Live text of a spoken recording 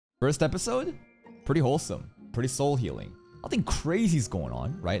First episode, pretty wholesome, pretty soul healing. Nothing crazy's going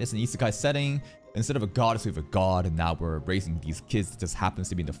on, right? It's an isekai setting. Instead of a goddess, we have a god, and now we're raising these kids that just happens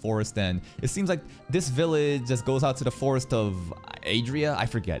to be in the forest. And it seems like this village just goes out to the forest of Adria. I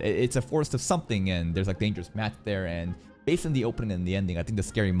forget. It's a forest of something, and there's like dangerous mats there. And based on the opening and the ending, I think the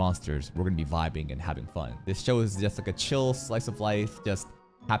scary monsters, we're gonna be vibing and having fun. This show is just like a chill slice of life, just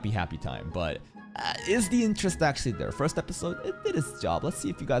happy time. But is the interest actually there? First episode, it did its job. Let's see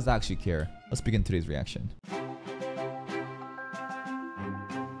if you guys actually care. Let's begin today's reaction.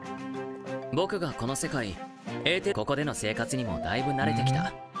 僕がこの世界、ここでの生活にもだいぶ慣れてき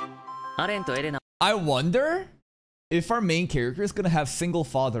た。アレンとエレナ。I wonder if our main character is gonna have single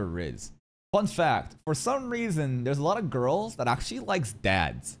father Riz. Fun fact, for some reason, there's a lot of girls that actually likes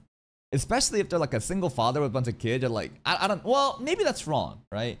dads. Especially if they're like a single father with a bunch of kids. They're like, I don't, well, maybe that's wrong,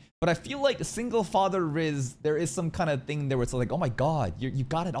 right? But I feel like a single father Riz, there is some kind of thing there where it's like, oh my god, you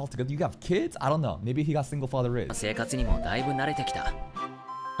got it all together. You have kids? I don't know. Maybe he got single father Riz. 生活にもだいぶ慣れてきた。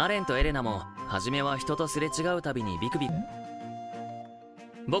アレンとエレナも初めは人とすれ違うたびにビクビク。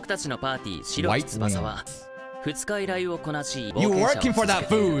僕たちのパーティー白き翼は2日以来をこなし、冒険者を続けている。You working for that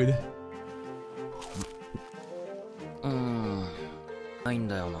food? ないん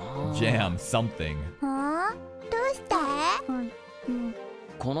だよな。Jam something. どうして？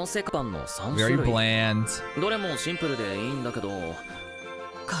この世界の3種 Very 類。bland. どれもシンプルでいいんだけど。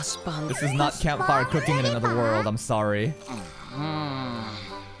菓子パン。This is not campfire cooking in another world. I'm sorry.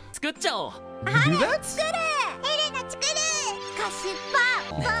 作っちゃおう。You can do that? 作る。エレナ作る。菓子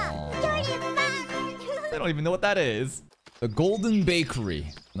パン。パン。キョリパン。 I don't even know what that is. The Golden Bakery.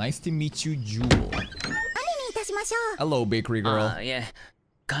 Nice to meet you, Jewel. 何にいたしましょう。 Hello, bakery girl. いえ、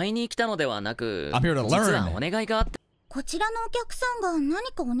買いに来たのではなく、 I'm here to 実 learn. はお願いがあって。こちらのお客さんが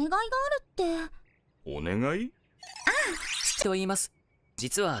何かお願いがあるって。お願い？父と言います。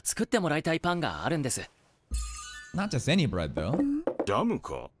実は作ってもらいたいパンがあるんです。 Not just any bread, though. ジャム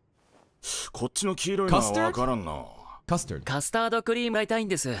か。こっちの黄色いのはわからんな。Custard. カスタードクリーム買いたいん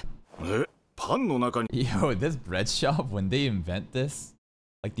です。え、パンの中に。Yo, this bread shop, when they invent this,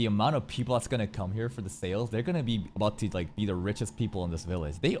 like the amount of people that's gonna come here for the sales, they're gonna be about to like be the richest people in this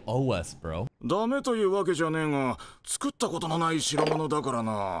village. They owe us, bro. ダメというわけじゃねえが、作ったことのない代物だから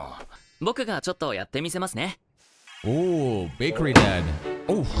な。僕がちょっとやってみせますね。Oh, bakery dad.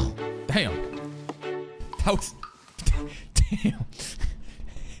 Oh, damn. That was damn.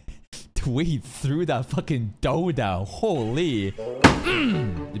 The way he threw that fucking dough down. Holy.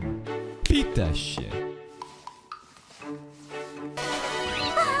 Beat that shit.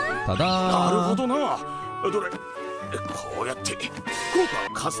 ただなるほどな。どれ、こうやって。こ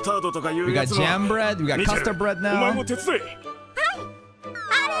うか、カスタードとかいう We や got つは。 jam bread, we got 見てる。 custard bread お前 now. も手伝え。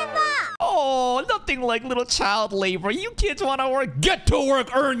Oh, nothing like little child labor. You kids wanna work? Get to work,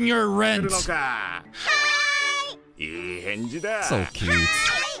 earn your る rent. のか。いい返事だ。 So cute.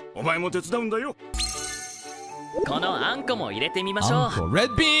 お前も手伝うんだよ。このあんこも入れてみましょう。 Uncle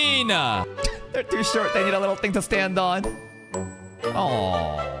Red Bean. They're too short. They need a little thing to stand on.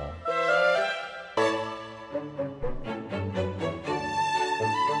 Oh.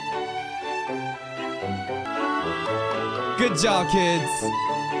 Good job, kids.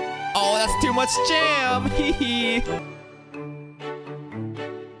 Oh, that's too much jam. Hee hee.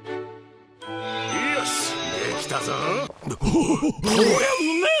 よし、できたぞ。こりゃう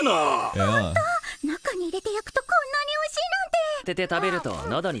めえな。Yeah. 中に入れて焼くとこんなに美味しいなんて。てて食べると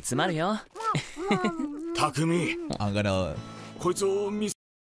喉に詰まるよ。匠、 I'm gonna. こいつを見せ。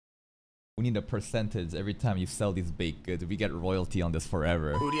 We need a percentage every time you sell these baked goods. We get royalty on this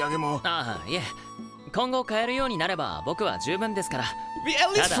forever. 売り上げも。ああ、いえ。今後買えるようになれば僕は十分ですから。 At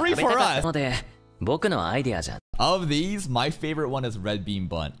た least だ free 食べ for たかった us. ので、僕のアイデアじゃ。Of these, my favorite one is red bean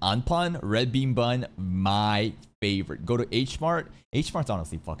bun. Anpan, red bean bun, my favorite. Go to H Mart. H Mart's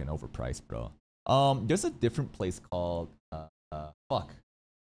honestly fucking overpriced, bro. There's a different place called fuck.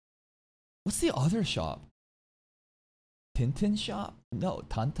 What's the other shop? Tintin shop? No,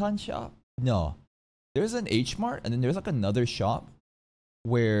 Tantan shop? No. There's an H Mart and then there's like another shop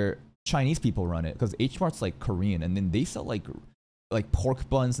where Chinese people run it because H Mart's like Korean and then they sell like pork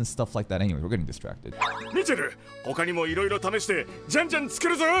buns and stuff like that. Anyway, we're getting distracted. 見てる。他にもいろいろ試してじゃんじゃん作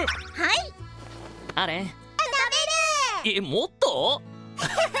るぞ。はい。あれ？食べる。もっと？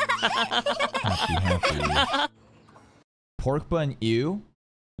 Happy. Pork bun, you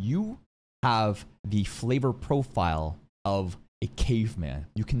have the flavor profile of a caveman.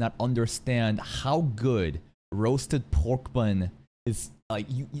 You cannot understand how good roasted pork bun is. Like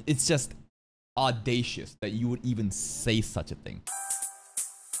it's just audacious that you would even say such a thing.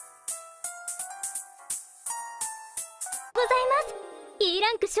 ございます。E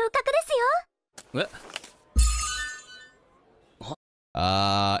ランク昇昇格ですよ。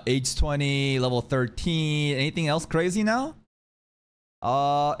Age 20, level 13. Anything else crazy now?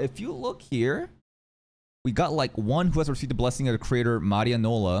 If you look here, we got like one who has received the blessing of the creator Maria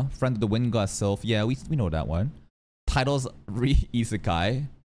Nola, friend of the wind god Sylph. Yeah, we know that one. Titles re-isekai.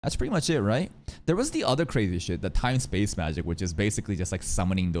 That's pretty much it, right? There was the other crazy shit, the time-space magic, which is basically just like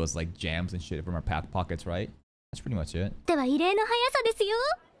summoning those like jams and shit from our pockets, right? That's pretty much it. では異例の速さですよ。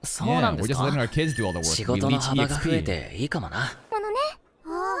そうな Yeah, んで we're す just か。 letting our kids do all the work. 仕 We 事の leech 幅が増え EXP. ていいかもな。ものね。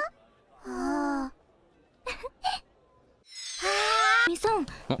ミソン、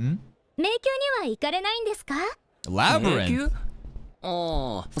迷宮には行かれないんですか？迷 Labyrinth. 宮？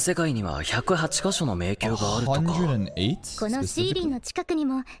ああ、世界には108箇所の迷宮があるとか。 108? このシーリン specifically? の近くに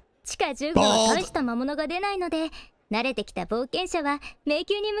も地下15は大した魔物が出ないので、慣れてきた冒険者は迷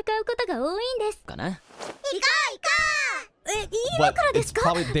宮に向かうことが多いんです。かな。行こう行こう。今 But からで it's すか？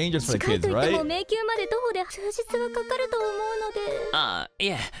 probably dangerous for the 近い kids, といっても right? 迷宮まで徒歩で数日はかかると思うので。ああ、い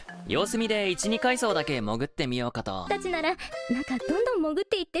え、様子見で1、2階層だけ潜ってみようかと。たちならなんかどんどん潜っ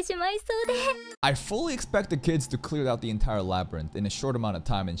ていってしまいそうで。I fully expect the kids to clear out the entire labyrinth in a short amount of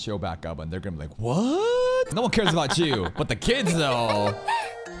time and show back up, and they're gonna be like, "What? No one cares about you, but the kids, though."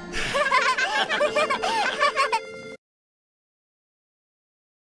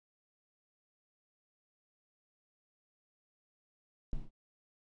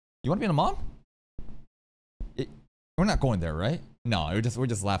 You want to be a mom? We're not going there, right? No, we're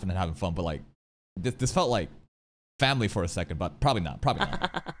just laughing and having fun. But like, this felt like family for a second, but probably not. Probably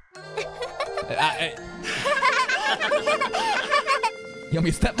not. You want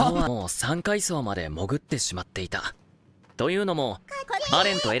me to とは stepmom? もう3階層まで潜ってしまっていた。というのも、ア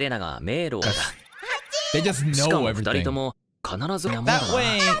レンとエレナが迷路をだ。 They just しか know も2人 everything. とも必ず山だ That な。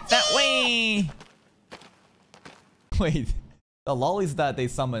 way, that way. Wait, the lollies that they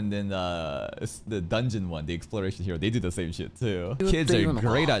summoned in the dungeon one, the exploration hero, they do the same shit too. Kids are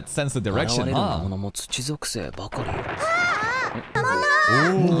great at sense of 現 direction, れる魔 huh? 物も土属性ばかり。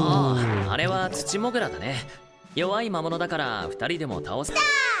 Ooh. ああ、あれは土モグラだね。弱い魔物だから2人でも倒す。 Off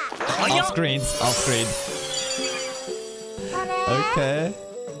screens, off screen. Okay.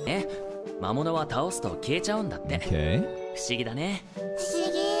 ね、魔物は倒すと消えちゃうんだって。 Okay. 不思議だね。不思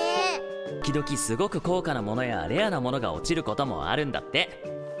議。時々すごく高価なものやレアなものが落ちることもあるんだって。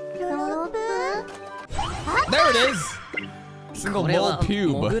ロープ？ There it is. Single これは mole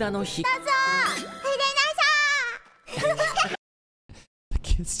モグ pube. ラのひ。 The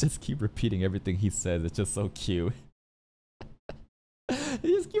kids just keep repeating everything he says. It's just so cute.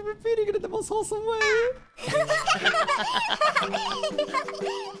 They just keep repeating it in the most wholesome way.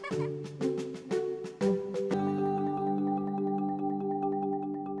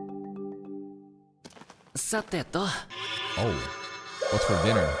 さてと、 Oh, what's for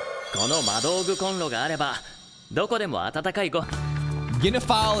dinner? この魔道具コンロがあればどこでも温かいご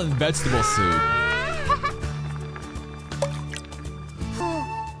Guinefile and vegetable soup.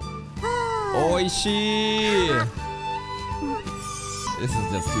 Oishi! This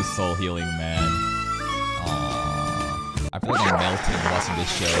is just too soul healing, man. Aww. I feel like I'm melting watching this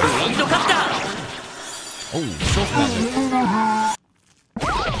show. ウィンドカッタ Oh, silk magic. ー。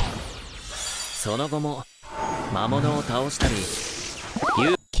その後も魔物を倒したり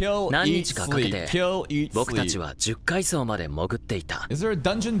Kill, 何 eat, 日かかけ sleep. て Kill, eat, 僕たち sleep. は10階層まで潜っていた。 Is there a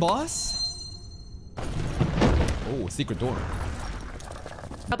dungeon boss? Oh, secret door.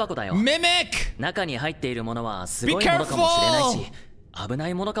 箱だよ。 Mimic! 中に入っているものはすごいものかもしれないし危な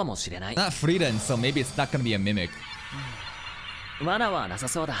いものかもしれない。 Not Frieden, so maybe it's not gonna be a mimic. 罠はなさ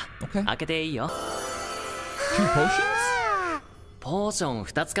そうだ。 Okay. 開けていいよ。 Two potions? ポーション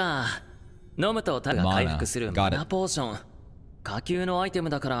2つか。飲むと体が回復する Mana. マ Got it. ナポーション。下級のアイテム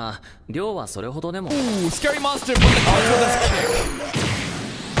だから量はそれほどでも。 Ooh, scary monster from the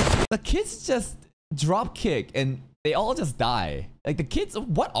kick. The kids just drop kick and they all just die. Like the kids,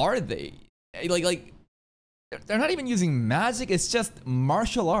 what are they? Like they're not even using magic. It's just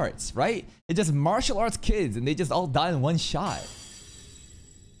martial arts, right? It's just martial arts kids and they just all die in one shot.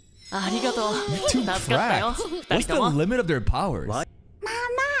 ありがとう。 Too 助かったよ。 cracked. 2 What's 人 the とも。 limit of their powers? What? ママ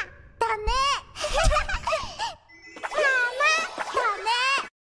ダメ。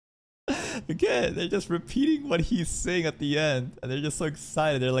Again, they're just repeating what he's saying at the end, and they're just so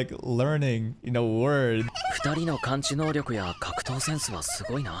excited. They're like learning, word. 2人の感知能力や格闘センスはす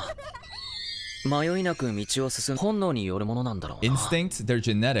ごいな。迷いなく道を進む本能によるものなんだろうな。 Instincts, they're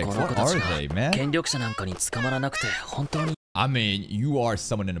genetics. この What 子たち are they, が man? 権力者なんかに捕まらなくて本当に。 I mean, you are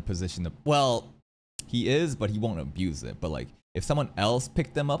someone in a position to. Well, he is, but he won't abuse it. But like, if someone else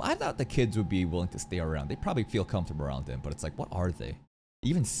picked them up, I thought the kids would be willing to stay around. They probably feel comfortable around him. But it's like, what are they?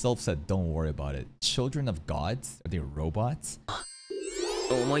 Even Self said, don't worry about it. Children of gods? Are they robots?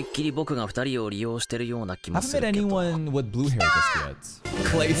 思いっきり僕が2人を利用してるような気も Haven't す met るけど。 anyone with blue hair just yet.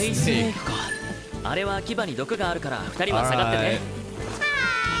 Clay ペイスメ snake. イクか。あれは牙に毒があるから2人は下がってね。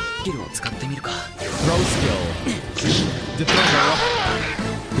スキルを使ってみるか。 Throw skill. The throw.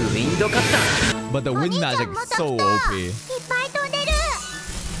 ウィンドカッター。 But the wind magic is so OP. いっぱい飛んでる。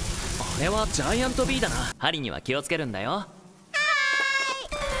あれはジャイアント B だな。針には気をつけるんだよ。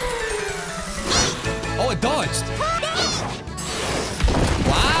 Oh, it dodged!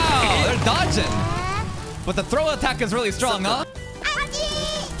 Wow, they're dodging! But the throw attack is really strong, huh? あっち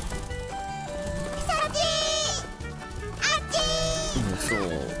そっちあっちそう。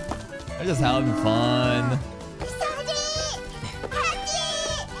 They're just having fun. そっちあっち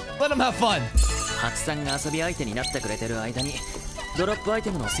Let them have fun. ハチさんが遊び相手になってくれてる間にドロップアイテ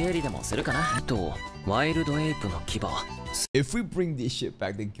ムの整理でもするかな。とワイルドエイプの牙。 If we bring this shit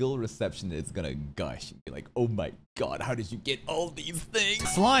back, the guild reception is gonna gush and be like, oh my god, how did you get all these things?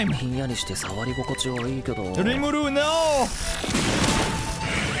 Slime! ひんやりして触り心地はいいけど。 Rimuru, no!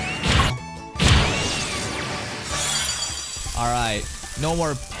 Alright, no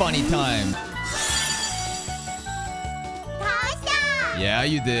more funny time. 倒した Yeah,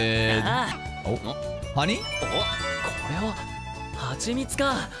 you did. あ Oh, honey? お、これは蜂蜜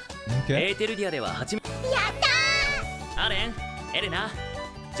か。 Okay. エーテルディアでは蜂蜜。やったアレン、エレナ、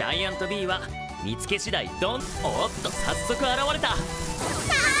ジャイアント B は見つけ次第ドン。おっと早速現れた。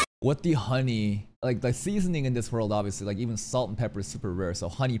 What the honey? Like the seasoning in this world, obviously, like even salt and pepper is super rare, so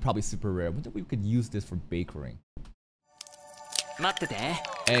honey probably super rare. Wonder if we could use this for bakery. 待ってて。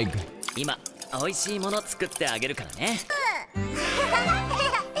 Egg. 今美味しいもの作ってあげるからね。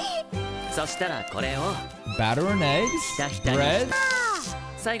そしたらこれを Batter and eggs. ひたひたに Bread.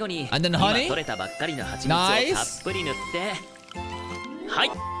 最後に And then 今 honey? 取れたばっかりの蜂蜜を Nice. たっぷり塗って。は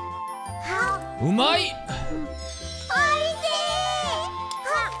い。 Umai. おいしい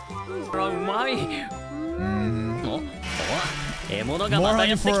あらうまい。お、お、獲物が More また honey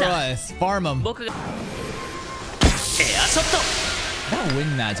やってき for た。 us. Farm him. 僕がエアショット。 That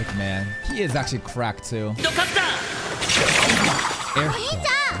wind magic, man. He is actually cracked too. ドカッタ Air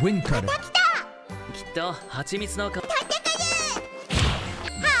shot. Wind cutter. ー。きっと蜂蜜の香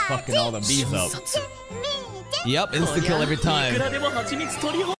Fucking all the bees up. 殺。 Yep, insta kill every いく time. らでも蜂蜜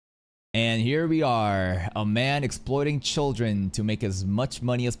取り放 And here we are, a man exploiting children to make as much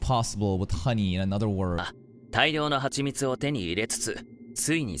money as possible with honey in another world. 大量の蜂蜜を手に入れつつ、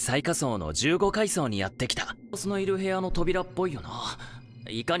ついに最下層の15階層にやってきた。ボスのいる部屋の扉っぽいよな。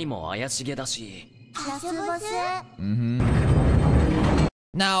いかにも怪しげだし。ラスボス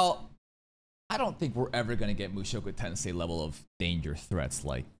Now, I don't think we're ever gonna get Mushoku Tensei level of danger threats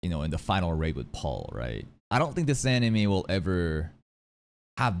like, you know, in the final raid with Paul, right? I don't think this anime will ever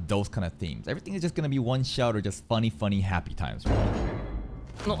have those kind of themes. Everything is just gonna be one shot or just funny, happy times.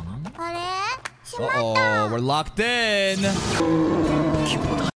 の、あれしまっ Uh-oh, we're locked in!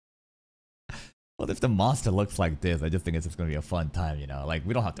 Well, if the monster looks like this, I just think it's just gonna be a fun time, you know? Like,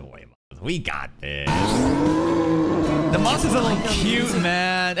 we don't have to worry about this. We got this. The monster's a little cute,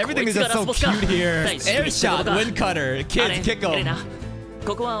 man. Everything is just so cute here. Air shot, wind cutter, あれ kids, kick エレ them. ナ、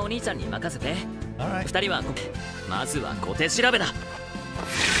ここはお兄ちゃんに任せて。 Alright. 二人はこまずは小手調べだ。ウ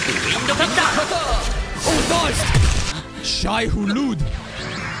ィンドカッタ Oh, dodged! Shy Hulud.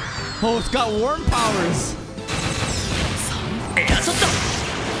 Oh, it's got worm powers. ー、エアショット。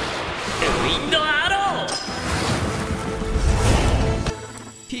ウィンドアロー。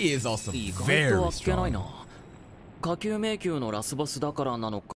 He is also 意外と very あっけない strong. な。下級迷宮のラスボスだから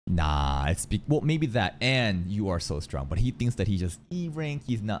なのか。 Nah, well, maybe that, and you are so strong. But he thinks that he's just E rank.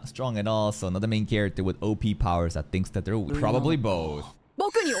 He's not strong at all. So another main character with OP powers that thinks that they're weak. Probably both.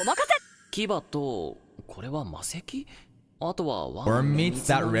 僕にお任せ。牙とこれは魔石。あとはワ Worm ン meat's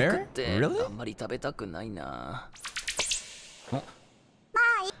that rare? って Really? あんまり食べたくないな。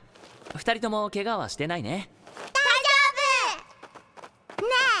二人とも怪我はしてないね。大丈夫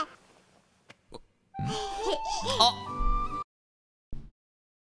ね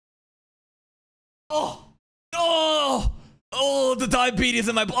Oh, the diabetes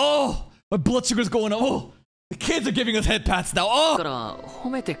in my my blood sugar's going up. Oh, the kids are giving us head pats now. だか Oh, ら褒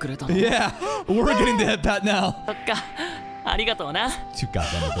めてくれたの。 yeah, we're getting the head pat now. そっか、ありがとうな。 Too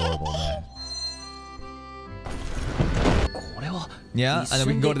goddamn adorable, man. これは Yeah, and then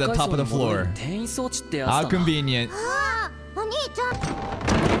we can go to the top of the floor. 転移装置ってや How つだな。 convenient. あお兄ちゃん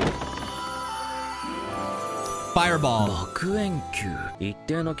Fireball. 爆炎球。一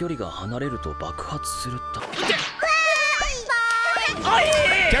定の距離が離れると爆発すると。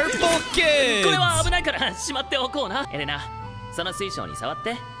 Careful, これは kids. 危ないからしまっておこうな。エレナ、その水晶に触っ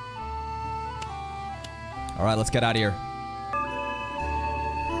て。 Alright, let's get out of here.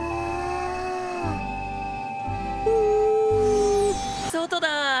 外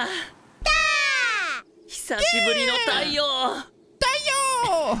だ。久しぶりの太陽。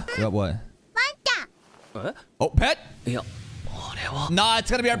 What? え？ Oh, pet? いや、あれは。 Nah,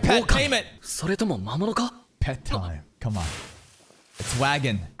 it's gonna be our pet. Tame it. それとも魔物か？ Pet time. Come on. It's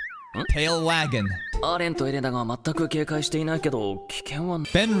wagon. Tail wagon. アレンとエレナが全く警戒していないけど、危険は。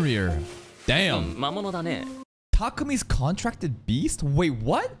 Fenrir. Damn. 魔物だね。 Takumi's contracted beast? Wait,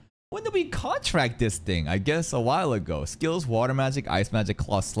 what? When did we contract this thing? I guess a while ago. Skills, water magic, ice magic,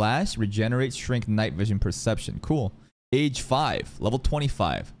 claw slash, regenerate, shrink, night vision, perception. Cool. Age 5, level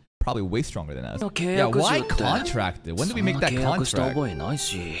 25. Probably way stronger than us. Yeah, why contracted? When did we make that contract?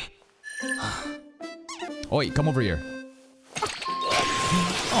 Oh wait, come over here.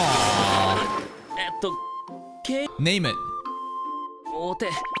 Aww. Name it.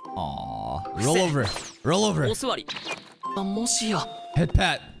 Aww. Roll over. Roll over. Head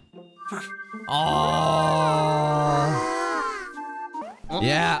pat. Aww.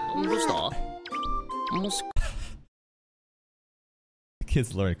 Yeah.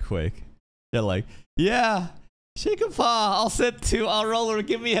 Kids learn quick. They're like, yeah, shake a paw. I'll sit too. I'll roll over.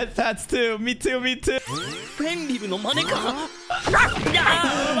 Give me head pats too. Me too. Me too.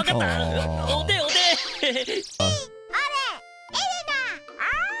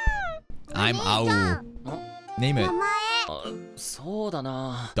 I'm Au. Name it. そうだ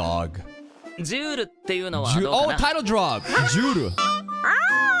な。 Dog. ジュールっていうのはどうかな。 Oh, title drop. Juru.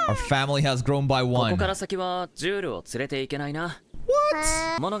 Our family has grown by こ one. こから先はジュールを連れていけないな。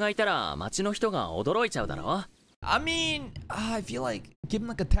What? 物がいたら町の人が驚いちゃうだろ。 I mean, I feel like give him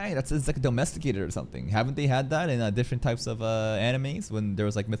like a tag that's like a domesticated or something. Haven't they had that in different types of animes when there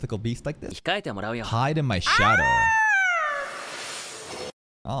was like mythical beasts like this? 控えてもらうよ。 Hide in my shadow.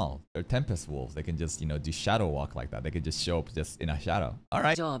 Oh, they're Tempest Wolves. They can just, you know, do shadow walk like that. They can just show up just in a shadow. All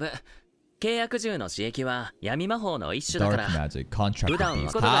right. 丈夫。契約獣の刺激は闇魔法の一種だから。 Dark magic, contract How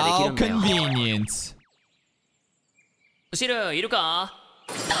beast. How convenient. シルいるか？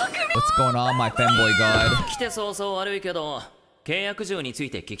 What's going on, my fanboy god? 来て早々悪いけど、契約獣につ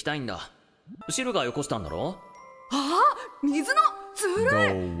いて聞きたいんだ。シルがよこしたんだろ？水のずるい。僕が先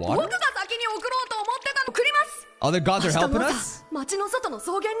に送ろうと思ってたの。送ります。 Other gods are helping us? 町の外の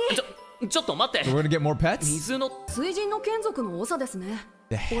草原に。ちょっと待って。 So we're gonna get more pets? 水の水神の眷属の長ですね。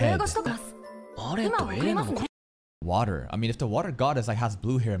 The お礼 head. がしたくます。アレンとエレナの。 Water. I mean, if the water goddess like has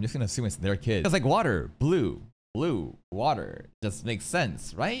blue hair, I'm just gonna assume it's their kid. It's like water, blue, water. Just makes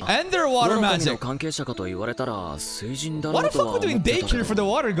sense, right? And they're water の magic. 関係者かと言われたら水神だろ What う the と fuck は we're 思っ doing てた daycare け for ど。 the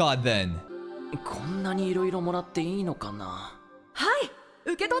water god then? こんなにいろいろもらっていいのかな。はい、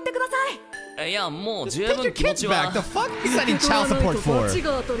受け取ってください。いや、もう十 Take your 分気持 kids ち back. は。 The fuck is that in child support for?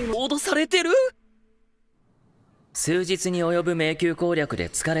 脅されてる？数日に及ぶ迷宮攻略で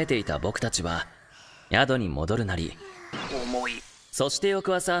疲れていた僕たちは宿に戻るなり、そして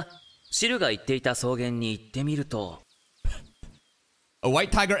翌朝シルが言っていた草原に行ってみると、 A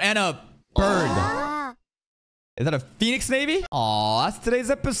white tiger and a bird. Is that a phoenix maybe? Aw, that's today's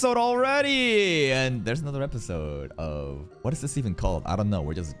episode already. And there's another episode of, what is this even called? I don't know.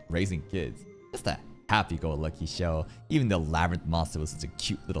 We're just raising kids. Just a happy-go-lucky show. Even the labyrinth monster was such a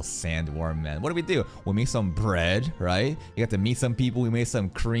cute little sandworm, man. What did we do? We made some bread, right? You got to meet some people. We made some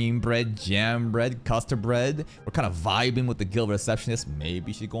cream bread, jam bread, custard bread. We're kind of vibing with the guild receptionist.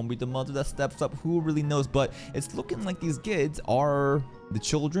 Maybe she's gonna be the mother that steps up. Who really knows? But it's looking like these kids are the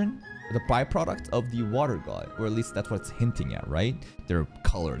children, the byproduct of the water god, or at least that's what it's hinting at, right? Their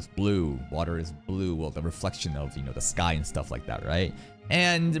colors, blue, water is blue, well, the reflection of, you know, the sky and stuff like that, right?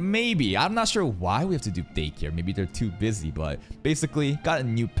 And maybe, I'm not sure why we have to do daycare. Maybe they're too busy, but basically, got a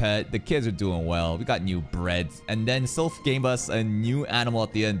new pet. The kids are doing well. We got new bread. And then Sylph gave us a new animal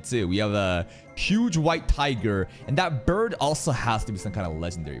at the end, too. We have a huge white tiger. And that bird also has to be some kind of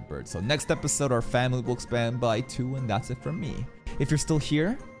legendary bird. So next episode, our family will expand by 2, and that's it from me. If you're still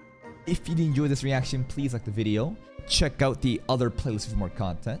here, if you enjoyed this reaction, please like the video. Check out the other playlists for more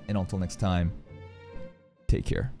content. And until next time, take care.